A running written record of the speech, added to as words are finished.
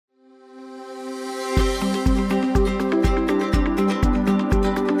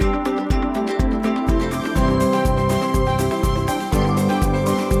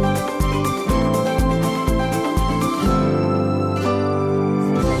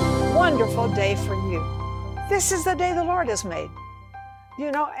wonderful day for you. This is the day the Lord has made.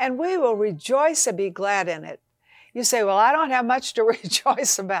 And we will rejoice and be glad in it. You say, well, I don't have much to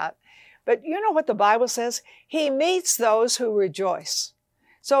rejoice about. But you know what the Bible says? He meets those who rejoice.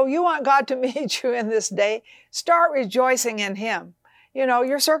 So you want God to meet you in this day, start rejoicing in Him.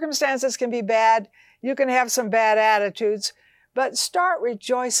 Your circumstances can be bad. You can have some bad attitudes, but start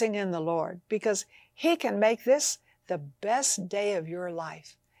rejoicing in the Lord because He can make this the best day of your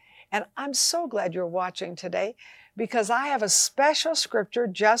life. And I'm so glad you're watching today because I have a special scripture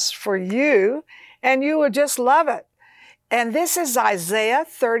just for you and you will just love it. And this is Isaiah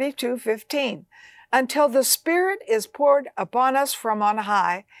 32:15. Until the Spirit is poured upon us from on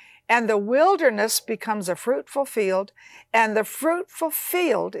high, and the wilderness becomes a fruitful field, and the fruitful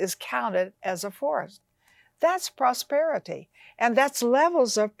field is counted as a forest. That's prosperity, and that's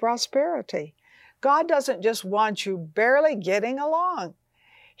levels of prosperity. God doesn't just want you barely getting along.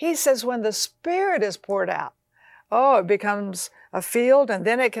 He says when the Spirit is poured out, it becomes a field, and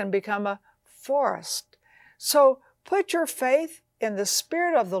then it can become a forest. So put your faith in the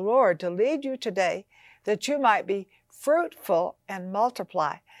Spirit of the Lord to lead you today that you might be fruitful and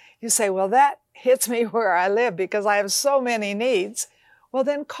multiply. You say, well, that hits me where I live because I have so many needs. Well,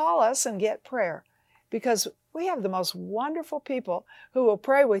 then call us and get prayer because we have the most wonderful people who will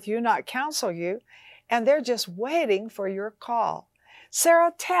pray with you, not counsel you, and they're just waiting for your call.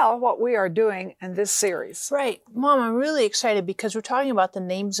 Sarah, tell what we are doing in this series. Right. Mom, I'm really excited because we're talking about the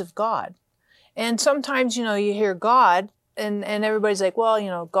names of God. And sometimes, you hear God and everybody's like,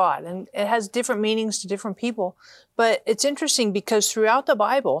 well, God. And it has different meanings to different people. But it's interesting because throughout the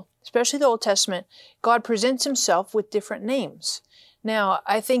Bible, especially the Old Testament, God presents Himself with different names. Now,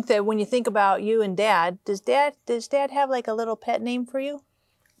 I think that when you think about you and Dad, does Dad have like a little pet name for you?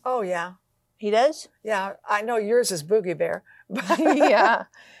 Oh, yeah. He does? Yeah, I know yours is Boogie Bear. Yeah.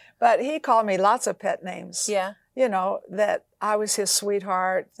 But he called me lots of pet names. Yeah. That I was his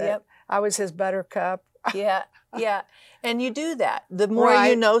sweetheart, that I was his buttercup. Yeah, yeah. And you do that. The more Right.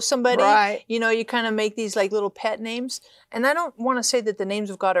 you know somebody, Right. You kind of make these like little pet names. And I don't want to say that the names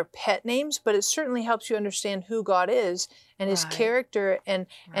of God are pet names, but it certainly helps you understand who God is and His Right. character and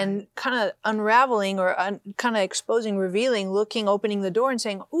kind of unraveling or kind of exposing, revealing, opening the door and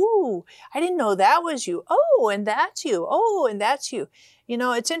saying, ooh, I didn't know that was you. Oh, and that's you. Oh, and that's you.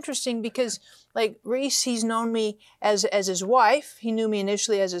 It's interesting because like Reese, he's known me as his wife. He knew me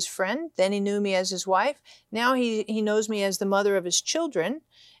initially as his friend. Then he knew me as his wife. Now he knows me as the mother of his children,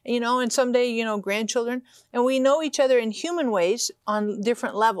 and someday, grandchildren. And we know each other in human ways on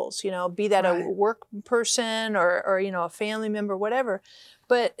different levels, be that Right. a work person or a family member, whatever.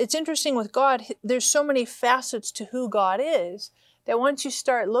 But it's interesting with God, there's so many facets to who God is that once you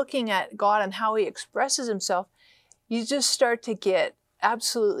start looking at God and how He expresses Himself, you just start to get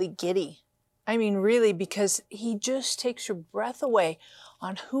absolutely giddy. I mean, really, because He just takes your breath away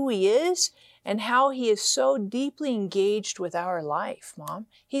on who He is and how He is so deeply engaged with our life, Mom.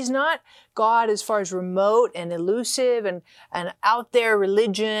 He's not God as far as remote and elusive and out there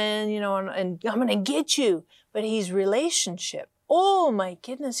religion, and I'm going to get you. But He's relationship. Oh, my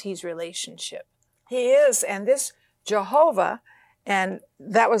goodness, He's relationship. He is. And this Jehovah, and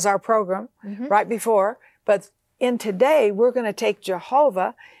that was our program right before. But in today, we're going to take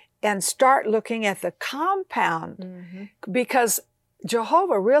Jehovah and start looking at the compound because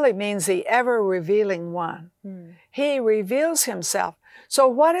Jehovah really means the ever-revealing one. He reveals Himself. So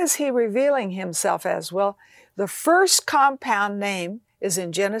what is He revealing Himself as? Well, the first compound name is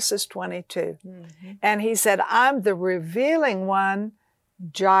in Genesis 22. And He said, I'm the revealing one,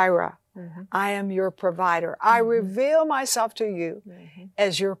 Jireh. I am your provider. I reveal myself to you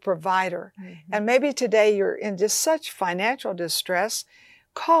as your provider. And maybe today you're in just such financial distress,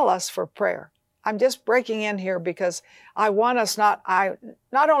 call us for prayer. I'm just breaking in here because I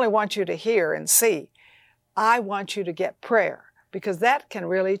not only want you to hear and see, I want you to get prayer because that can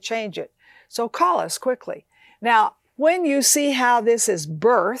really change it. So call us quickly. Now, when you see how this is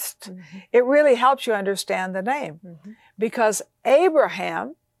birthed, it really helps you understand the name because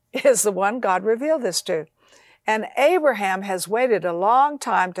Abraham is the one God revealed this to. And Abraham has waited a long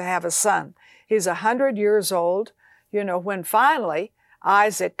time to have a son. He's 100 years old, when finally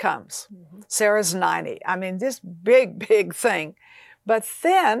Isaac comes. Sarah's 90. I mean, this big thing. But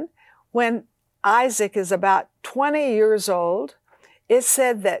then when Isaac is about 20 years old, it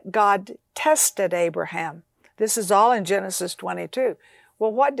said that God tested Abraham. This is all in Genesis 22.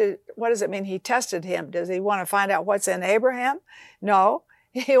 Well, what does it mean He tested him? Does He want to find out what's in Abraham? No.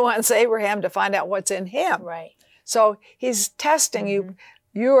 He wants Abraham to find out what's in him. Right. So He's testing you.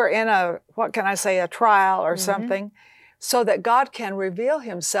 You are in a trial or something. so that God can reveal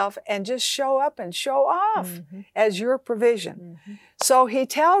himself and just show up and show off as your provision. So he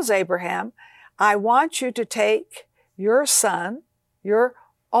tells Abraham, I want you to take your son, your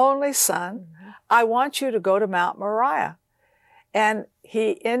only son, I want you to go to Mount Moriah. And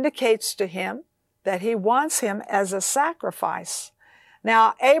he indicates to him that he wants him as a sacrifice.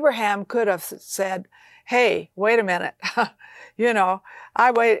 Now, Abraham could have said, hey, wait a minute. You know,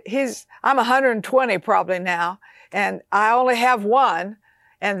 I'm 120 probably now, and I only have one,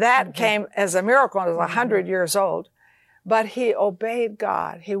 and that came as a miracle. I was 100 years old. But he obeyed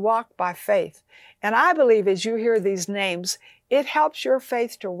God. He walked by faith. And I believe as you hear these names, it helps your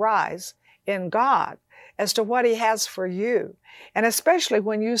faith to rise in God as to what he has for you. And especially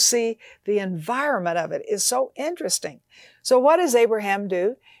when you see the environment of it is so interesting. So what does Abraham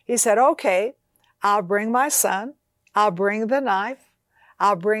do? He said, okay, I'll bring my son, I'll bring the knife,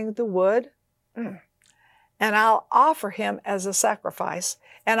 I'll bring the wood, and I'll offer him as a sacrifice,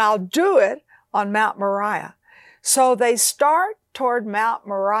 and I'll do it on Mount Moriah. So they start toward Mount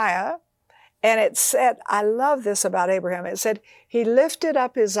Moriah, and it said, I love this about Abraham, it said, he lifted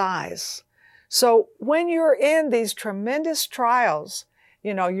up his eyes. So when you're in these tremendous trials,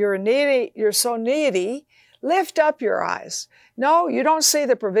 you know, you're needy, you're so needy, lift up your eyes. No, you don't see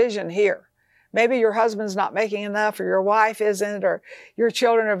the provision here. Maybe your husband's not making enough, or your wife isn't, or your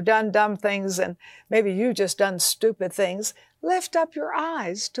children have done dumb things, and maybe you just done stupid things. Lift up your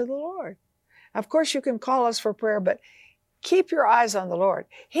eyes to the Lord. Of course, you can call us for prayer, but keep your eyes on the Lord.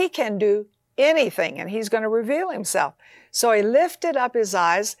 He can do anything, and he's going to reveal himself. So he lifted up his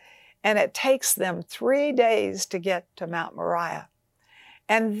eyes, and it takes them 3 days to get to Mount Moriah.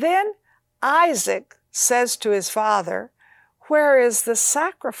 And then Isaac says to his father, where is the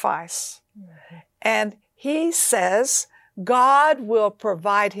sacrifice? And he says, God will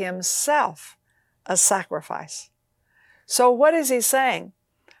provide himself a sacrifice. So what is he saying?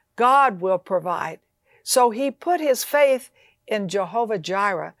 God will provide. So he put his faith in Jehovah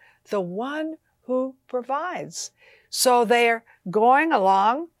Jireh, the one who provides. So they're going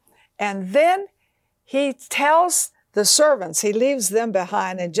along, and then he tells the servants, he leaves them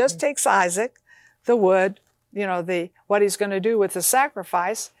behind and just takes Isaac, the wood, you know, what he's going to do with the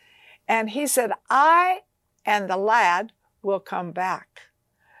sacrifice. And he said, I and the lad will come back.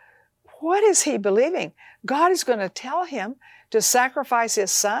 What is he believing? God is going to tell him to sacrifice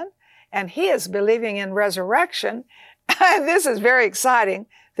his son, and he is believing in resurrection. And this is very exciting.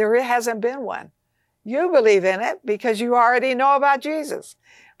 There hasn't been one. You believe in it because you already know about Jesus,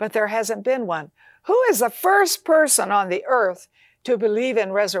 but there hasn't been one. Who is the first person on the earth to believe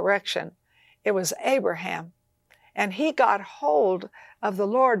in resurrection? It was Abraham. And he got hold of the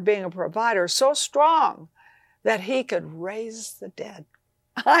Lord being a provider so strong that he could raise the dead.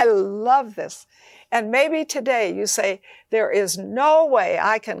 I love this. And maybe today you say, there is no way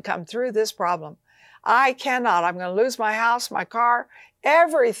I can come through this problem. I cannot. I'm going to lose my house, my car,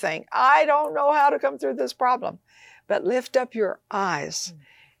 everything. I don't know how to come through this problem. But lift up your eyes.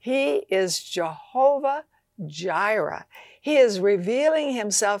 He is Jehovah Jireh. He is revealing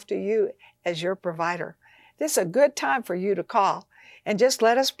himself to you as your provider. This is a good time for you to call and just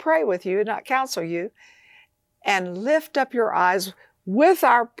let us pray with you, not counsel you, and lift up your eyes with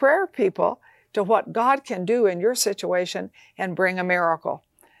our prayer people to what God can do in your situation and bring a miracle.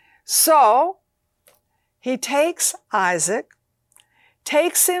 So he takes Isaac,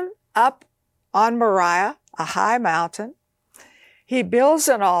 takes him up on Moriah, a high mountain. He builds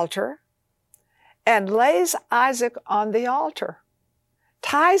an altar and lays Isaac on the altar,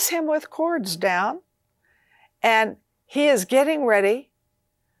 ties him with cords down, and he is getting ready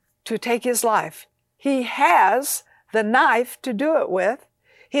to take his life. He has the knife to do it with.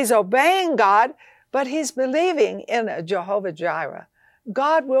 He's obeying God, but he's believing in a Jehovah Jireh.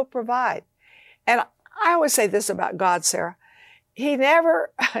 God will provide. And I always say this about God, Sarah.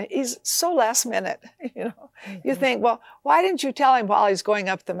 He's so last minute, you know. You think, well, why didn't you tell him while he's going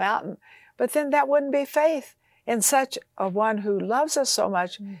up the mountain? But then that wouldn't be faith in such a one who loves us so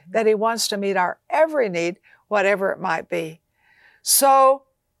much that he wants to meet our every need, whatever it might be. So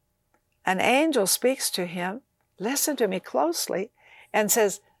an angel speaks to him, listen to me closely, and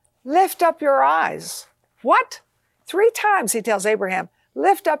says, lift up your eyes. What? 3 times he tells Abraham,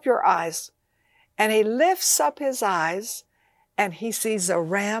 lift up your eyes. And he lifts up his eyes, and he sees a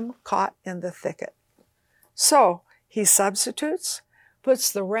ram caught in the thicket. So he substitutes,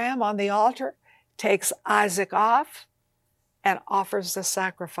 puts the ram on the altar, takes Isaac off, and offers the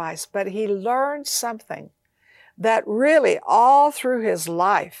sacrifice. But he learned something that really all through his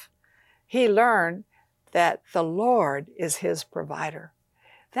life, he learned that the Lord is his provider.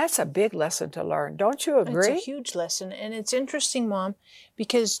 That's a big lesson to learn. Don't you agree? It's a huge lesson. And it's interesting, Mom,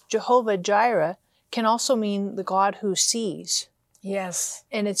 because Jehovah Jireh can also mean the God who sees. Yes.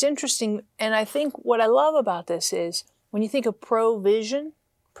 And it's interesting. And I think what I love about this is when you think of provision,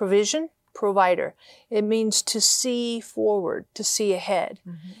 provider, it means to see forward, to see ahead.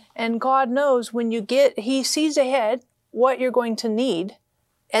 Mm-hmm. And God knows He sees ahead what you're going to need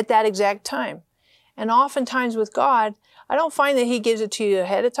at that exact time. And oftentimes with God, I don't find that He gives it to you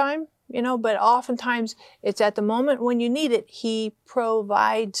ahead of time, but oftentimes it's at the moment when you need it, He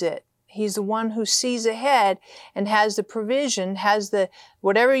provides it. He's the one who sees ahead and has the provision, has the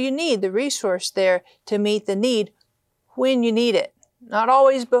whatever you need, the resource there to meet the need when you need it. Not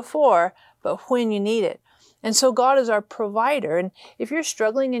always before, but when you need it. And so God is our provider. And if you're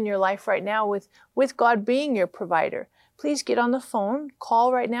struggling in your life right now with God being your provider, please get on the phone,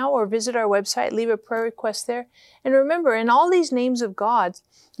 call right now, or visit our website, leave a prayer request there. And remember, in all these names of God,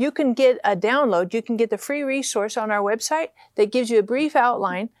 you can get a download, you can get the free resource on our website that gives you a brief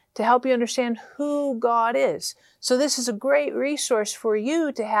outline to help you understand who God is. So this is a great resource for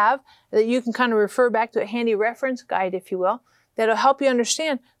you to have that you can kind of refer back to a handy reference guide, if you will, that'll help you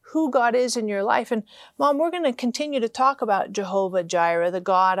understand who God is in your life. And Mom, we're going to continue to talk about Jehovah Jireh, the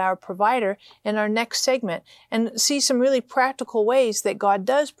God, our provider, in our next segment and see some really practical ways that God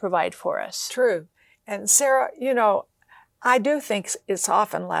does provide for us. True. And Sarah, I do think it's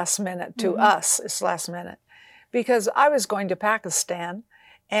often last minute to us. It's last minute because I was going to Pakistan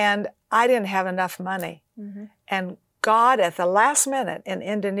and I didn't have enough money. Mm-hmm. And God at the last minute in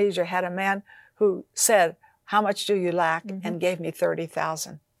Indonesia had a man who said, "How much do you lack?" and gave me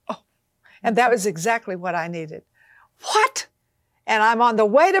 $30,000. Oh, and that was exactly what I needed. What? And I'm on the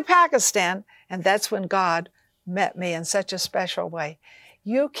way to Pakistan, and that's when God met me in such a special way.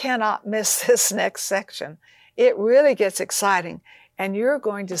 You cannot miss this next section. It really gets exciting, and you're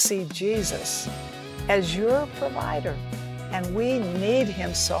going to see Jesus as your provider, and we need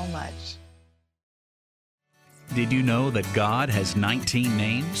Him so much. Did you know that God has 19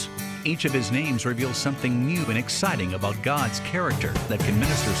 names? Each of His names reveals something new and exciting about God's character that can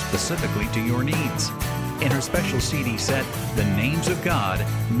minister specifically to your needs. In her special CD set, The Names of God,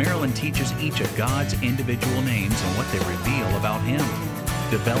 Marilyn teaches each of God's individual names and what they reveal about Him.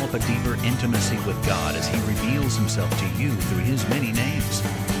 Develop a deeper intimacy with God as He reveals Himself to you through His many names.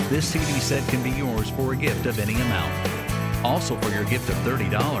 This CD set can be yours for a gift of any amount. Also, for your gift of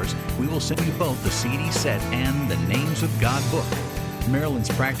 $30, we will send you both the CD set and the Names of God book. Marilyn's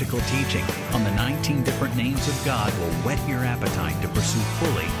practical teaching on the 19 different names of God will whet your appetite to pursue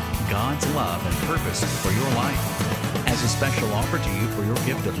fully God's love and purpose for your life. As a special offer to you for your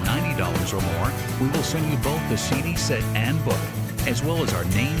gift of $90 or more, we will send you both the CD set and book, as well as our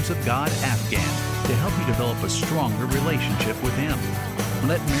Names of God Afghan to help you develop a stronger relationship with Him.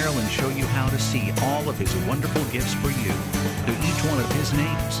 Let Marilyn show you how to see all of His wonderful gifts for you through each one of His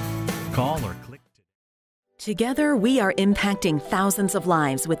names. Call or click. Together, we are impacting thousands of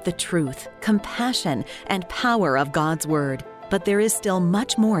lives with the truth, compassion, and power of God's Word. But there is still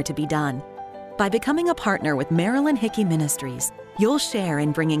much more to be done. By becoming a partner with Marilyn Hickey Ministries, you'll share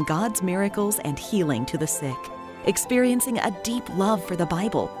in bringing God's miracles and healing to the sick, experiencing a deep love for the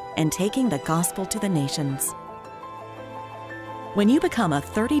Bible, and taking the gospel to the nations. When you become a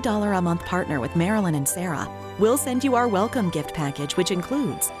 $30 a month partner with Marilyn and Sarah, we'll send you our welcome gift package, which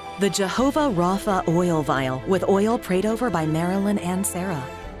includes the Jehovah Rapha oil vial with oil prayed over by Marilyn and Sarah,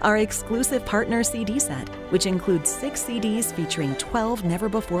 our exclusive partner CD set, which includes 6 CDs featuring 12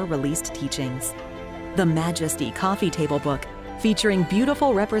 never-before-released teachings, the Majesty coffee table book featuring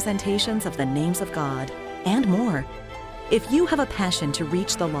beautiful representations of the names of God, and more. If you have a passion to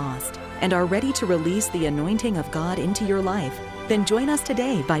reach the lost and are ready to release the anointing of God into your life, then join us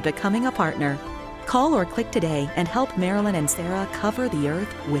today by becoming a partner. Call or click today and help Marilyn and Sarah cover the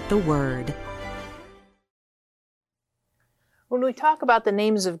earth with the Word. When we talk about the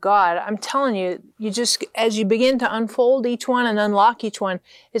names of God, I'm telling you, as you begin to unfold each one and unlock each one,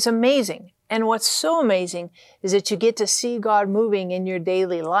 it's amazing. And what's so amazing is that you get to see God moving in your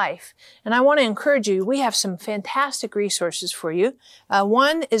daily life. And I want to encourage you, we have some fantastic resources for you.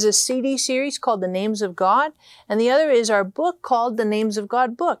 One is a CD series called The Names of God, and the other is our book called The Names of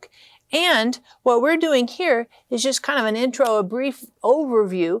God book. And what we're doing here is just kind of an intro, a brief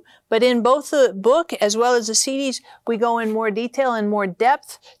overview, but in both the book as well as the CDs, we go in more detail and more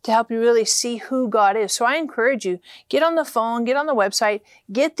depth to help you really see who God is. So I encourage you, get on the phone, get on the website,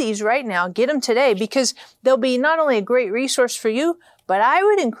 get these right now, get them today, because they'll be not only a great resource for you, but I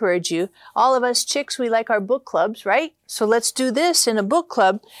would encourage you, all of us chicks, we like our book clubs, right? So let's do this in a book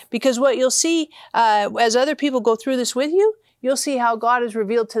club, because what you'll see as other people go through this with you, you'll see how God is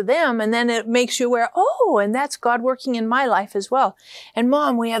revealed to them, and then it makes you aware, oh, and that's God working in my life as well. And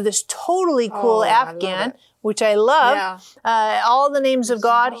Mom, we have this totally cool Afghan, which I love. Yeah. All the names of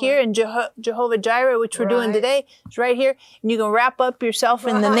God here, and Jehovah Jireh, which we're doing today, is right here. And you can wrap up yourself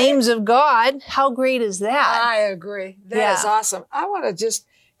in the names of God. How great is that? I agree. That is awesome. I want to just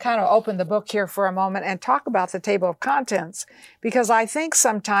kind of open the book here for a moment and talk about the table of contents, because I think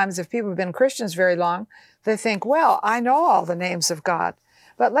sometimes if people have been Christians very long, they think, well, I know all the names of God.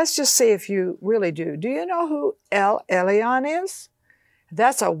 But let's just see if you really do. Do you know who El Elyon is?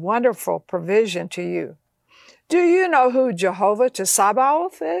 That's a wonderful provision to you. Do you know who Jehovah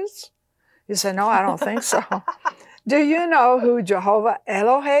Sabaoth is? You say, no, I don't think so. Do you know who Jehovah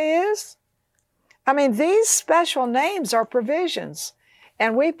Elohe is? I mean, these special names are provisions.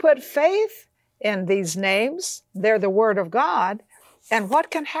 And we put faith in these names. They're the Word of God. And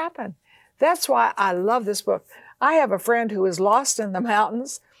what can happen? That's why I love this book. I have a friend who was lost in the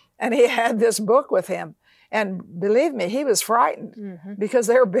mountains, and he had this book with him. And believe me, he was frightened because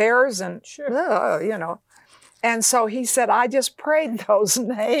there are bears and, you know. And so he said, I just prayed those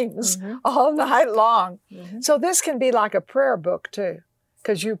names all night long. So this can be like a prayer book too,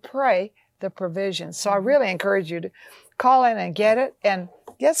 because you pray the provisions. So I really encourage you to call in and get it, and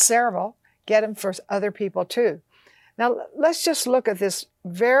get several. Get them for other people too. Now let's just look at this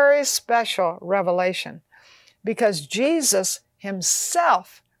very special revelation, because Jesus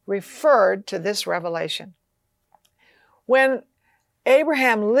himself referred to this revelation. When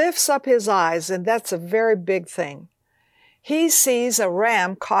Abraham lifts up his eyes, and that's a very big thing, he sees a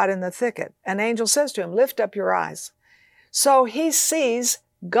ram caught in the thicket. An angel says to him, lift up your eyes. So he sees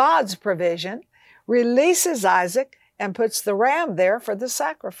God's provision, releases Isaac, and puts the ram there for the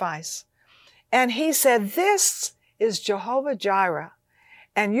sacrifice. And he said, this is Jehovah Jireh.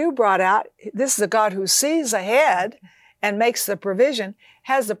 And you brought out, this is a God who sees ahead and makes the provision,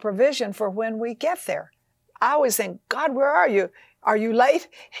 has the provision for when we get there. I always think, God, where are you? Are you late?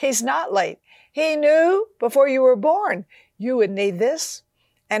 He's not late. He knew before you were born you would need this,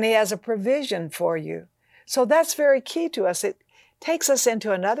 and he has a provision for you. So that's very key to us. It takes us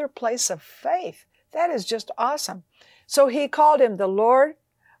into another place of faith. That is just awesome. So he called him the Lord,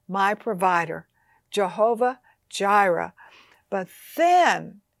 my provider, Jehovah Jireh. But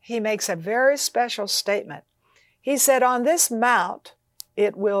then he makes a very special statement. He said, on this mount,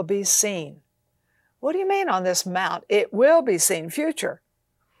 it will be seen. What do you mean on this mount? It will be seen, future.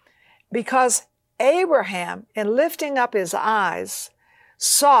 Because Abraham, in lifting up his eyes,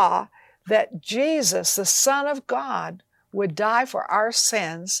 saw that Jesus, the Son of God, would die for our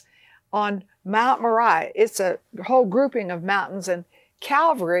sins on Mount Moriah. It's a whole grouping of mountains, and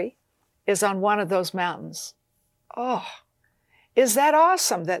Calvary is on one of those mountains. Oh, is that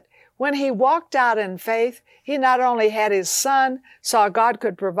awesome that when he walked out in faith, he not only had his son, saw God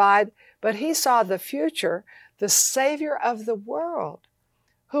could provide, but he saw the future, the Savior of the world,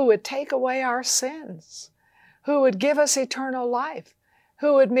 who would take away our sins, who would give us eternal life,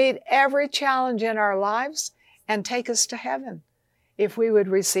 who would meet every challenge in our lives and take us to heaven if we would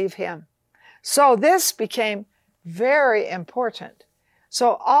receive him. So this became very important.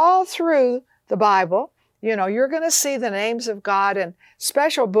 So all through the Bible, you know, you're going to see the names of God, and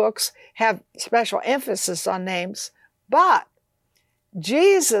special books have special emphasis on names. But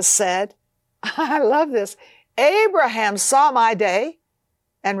Jesus said, I love this, Abraham saw my day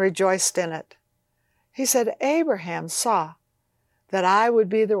and rejoiced in it. He said, Abraham saw that I would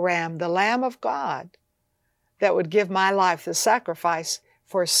be the ram, the Lamb of God, that would give my life the sacrifice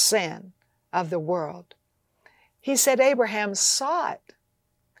for sin of the world. He said Abraham saw it,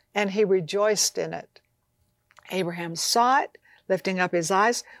 and he rejoiced in it. Abraham saw it, lifting up his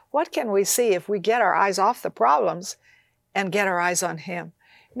eyes. What can we see if we get our eyes off the problems and get our eyes on him?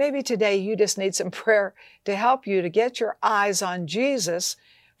 Maybe today you just need some prayer to help you to get your eyes on Jesus,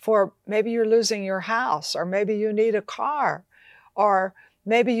 for maybe you're losing your house, or maybe you need a car, or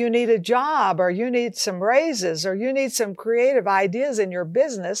maybe you need a job, or you need some raises, or you need some creative ideas in your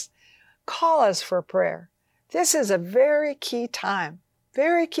business. Call us for prayer. This is a very key time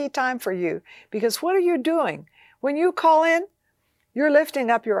for you, because what are you doing? When you call in, you're lifting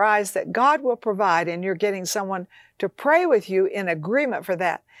up your eyes that God will provide, and you're getting someone to pray with you in agreement for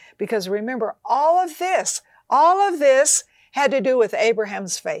that. Because remember, all of this had to do with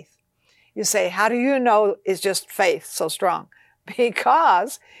Abraham's faith. You say, how do you know it's just faith so strong?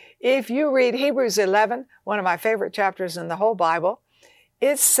 Because if you read Hebrews 11, one of my favorite chapters in the whole Bible,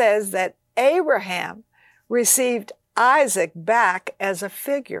 it says that Abraham received Isaac back as a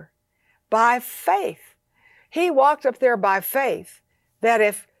figure by faith. He walked up there by faith that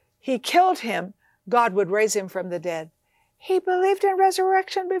if he killed him, God would raise him from the dead. He believed in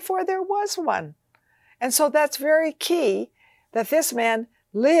resurrection before there was one. And so that's very key, that this man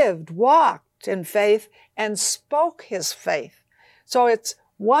lived, walked in faith, and spoke his faith. So it's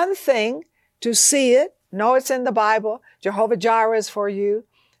one thing to see it, know it's in the Bible, Jehovah Jireh is for you,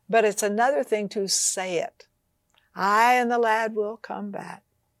 but it's another thing to say it. I and the lad will come back.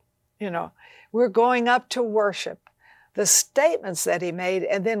 You know, we're going up to worship. The statements that he made,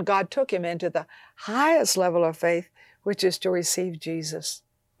 and then God took him into the highest level of faith, which is to receive Jesus.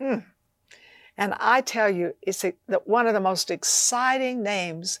 And I tell you, it's one of the most exciting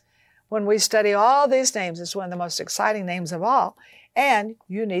names. When we study all these names, it's one of the most exciting names of all. And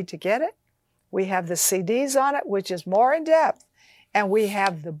you need to get it. We have the CDs on it, which is more in depth. And we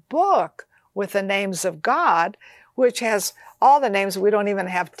have the book with the names of God, which has all the names we don't even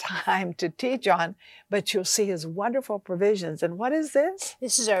have time to teach on, but you'll see his wonderful provisions. And what is this?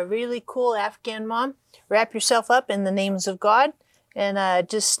 This is our really cool Afghan mom. Wrap yourself up in the names of God and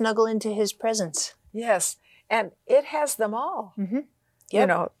just snuggle into his presence. Yes, and it has them all. Yep. You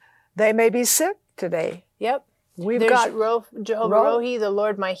know, they may be sick today. Yep. We've There's got Jehovah Rohi, the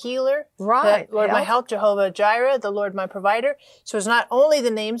Lord my healer. Right. The Lord my help, Jehovah Jireh, the Lord my provider. So it's not only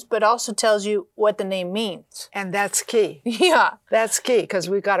the names, but also tells you what the name means. And that's key. Yeah. That's key, because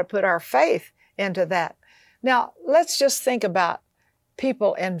we've got to put our faith into that. Now, let's just think about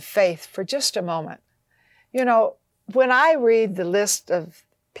people in faith for just a moment. You know, when I read the list of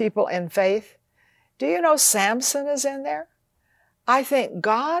people in faith, do you know Samson is in there? I think,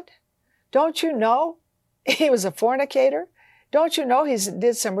 God, don't you know he was a fornicator? Don't you know he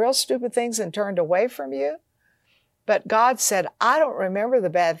did some real stupid things and turned away from you? But God said, I don't remember the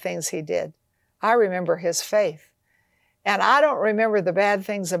bad things he did. I remember his faith. And I don't remember the bad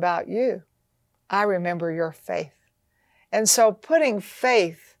things about you. I remember your faith. And so putting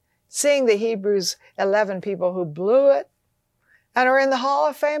faith, seeing the Hebrews 11 people who blew it and are in the Hall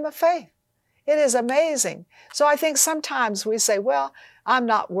of Fame of faith. It is amazing. So I think sometimes we say, well, I'm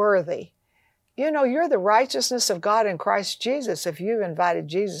not worthy. You know, you're the righteousness of God in Christ Jesus if you've invited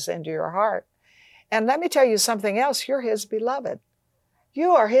Jesus into your heart. And let me tell you something else. You're his beloved.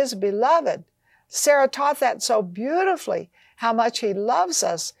 You are his beloved. Sarah taught that so beautifully, how much he loves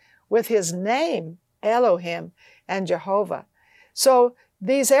us with his name, Elohim and Jehovah. So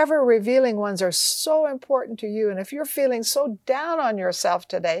these ever-revealing ones are so important to you. And if you're feeling so down on yourself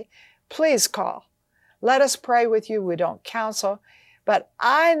today, please call. Let us pray with you. We don't counsel. But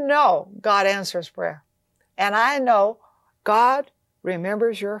I know God answers prayer. And I know God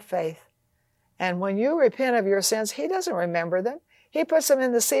remembers your faith. And when you repent of your sins, he doesn't remember them. He puts them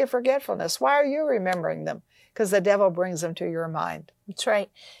in the sea of forgetfulness. Why are you remembering them? Because the devil brings them to your mind. That's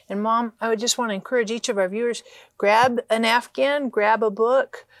right. And Mom, I would just want to encourage each of our viewers, grab an Afghan, grab a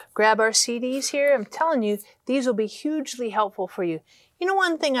book, grab our CDs here. I'm telling you, these will be hugely helpful for you. You know,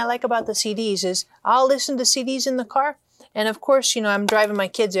 one thing I like about the CDs is I'll listen to CDs in the car. And of course, you know, I'm driving my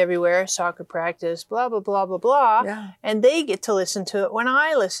kids everywhere, soccer practice, blah, blah, blah, blah, blah. Yeah. And they get to listen to it when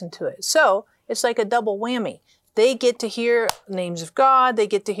I listen to it. So it's like a double whammy. They get to hear names of God. They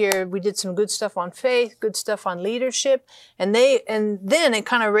get to hear, we did some good stuff on faith, good stuff on leadership. And then it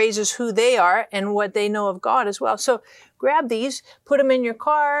kind of raises who they are and what they know of God as well. So grab these, put them in your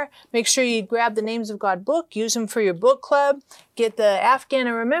car. Make sure you grab the Names of God book. Use them for your book club. Get the Afghan,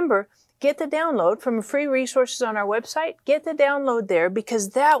 and remember, get the download from free resources on our website. Get the download there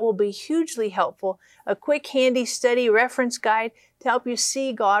because that will be hugely helpful. A quick, handy study reference guide to help you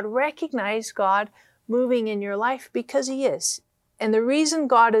see God, recognize God moving in your life because he is. And the reason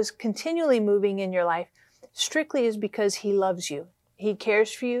God is continually moving in your life strictly is because he loves you. He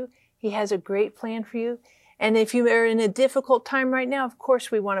cares for you. He has a great plan for you. And if you are in a difficult time right now, of course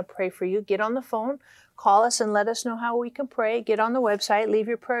we want to pray for you. Get on the phone. Call us and let us know how we can pray. Get on the website, leave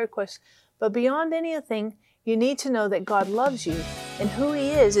your prayer requests. But beyond anything, you need to know that God loves you and who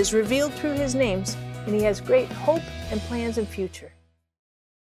he is revealed through his names, and he has great hope and plans in future.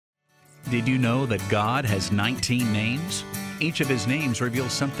 Did you know that God has 19 names? Each of his names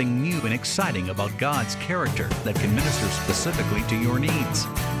reveals something new and exciting about God's character that can minister specifically to your needs.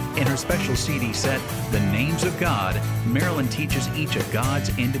 In her special CD set, The Names of God, Marilyn teaches each of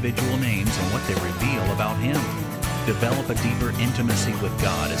God's individual names and what they reveal about him. Develop a deeper intimacy with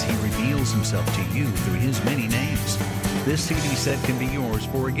God as he reveals himself to you through his many names. This CD set can be yours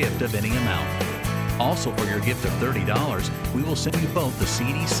for a gift of any amount. Also, for your gift of $30, we will send you both the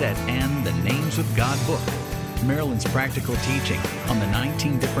CD set and the Names of God book. Marilyn's practical teaching on the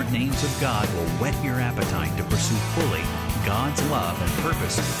 19 different names of God will whet your appetite to pursue fully God's love and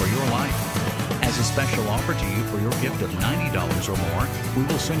purpose for your life. As a special offer to you for your gift of $90 or more, we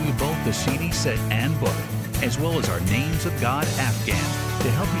will send you both the CD set and book. as well as our Names of God Afghan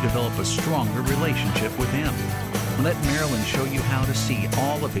to help you develop a stronger relationship with Him. Let Marilyn show you how to see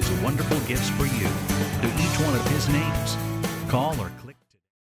all of His wonderful gifts for you through each one of His names. Call or click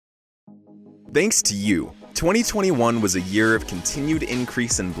today. Thanks to you, 2021 was a year of continued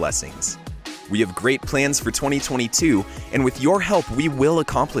increase in blessings. We have great plans for 2022, and with your help, we will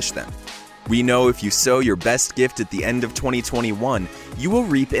accomplish them. We know if you sow your best gift at the end of 2021, you will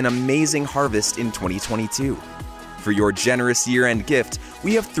reap an amazing harvest in 2022. For your generous year-end gift,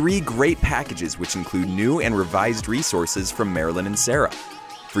 we have 3 great packages which include new and revised resources from Marilyn and Sarah.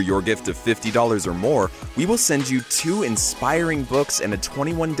 For your gift of $50 or more, we will send you 2 inspiring books and a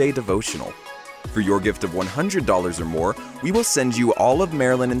 21-day devotional. For your gift of $100 or more, we will send you all of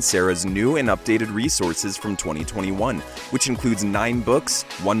Marilyn and Sarah's new and updated resources from 2021, which includes 9 books,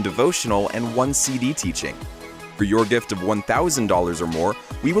 1 devotional, and 1 CD teaching. For your gift of $1,000 or more,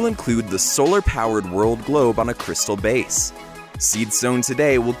 we will include the solar-powered world globe on a crystal base. Seed sown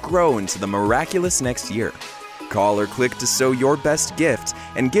today will grow into the miraculous next year. Call or click to sow your best gift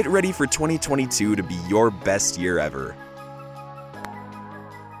and get ready for 2022 to be your best year ever.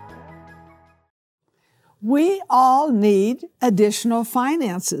 We all need additional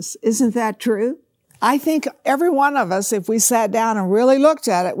finances. Isn't that true? I think every one of us, if we sat down and really looked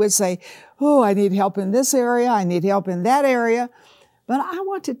at it, would say, oh, I need help in this area, I need help in that area. But I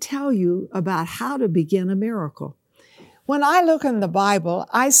want to tell you about how to begin a miracle. When I look in the Bible,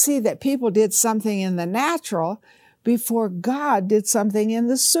 I see that people did something in the natural before God did something in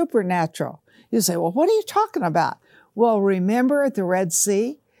the supernatural. You say, well, what are you talking about? Well, remember at the Red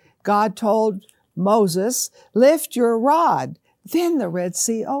Sea, God told Moses, lift your rod. Then the Red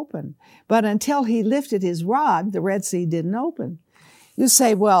Sea opened. But until he lifted his rod, the Red Sea didn't open. You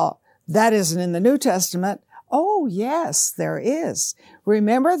say, well, that isn't in the New Testament. Oh, yes, there is.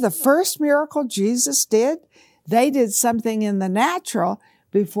 Remember the first miracle Jesus did? They did something in the natural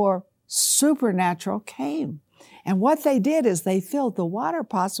before supernatural came. And what they did is they filled the water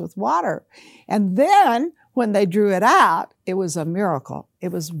pots with water. And then when they drew it out, it was a miracle.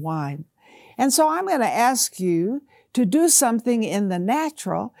 It was wine. And so I'm going to ask you to do something in the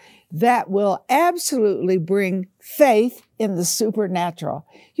natural that will absolutely bring faith in the supernatural.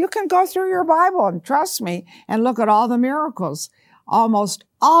 You can go through your Bible and trust me and look at all the miracles. Almost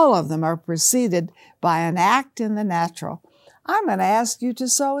all of them are preceded by an act in the natural. I'm going to ask you to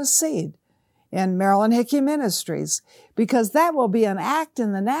sow a seed in Marilyn Hickey Ministries because that will be an act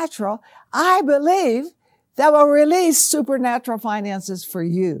in the natural, I believe, that will release supernatural finances for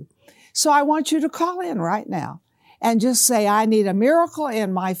you. So I want you to call in right now and just say, I need a miracle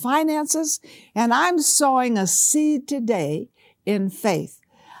in my finances, and I'm sowing a seed today in faith.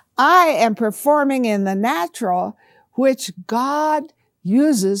 I am performing in the natural, which God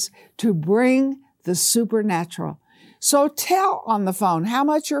uses to bring the supernatural. So tell on the phone how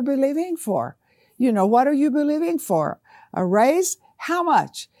much you're believing for. You know, what are you believing for? A raise? How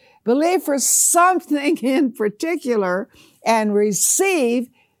much? Believe for something in particular and receive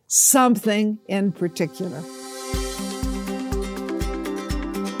something in particular.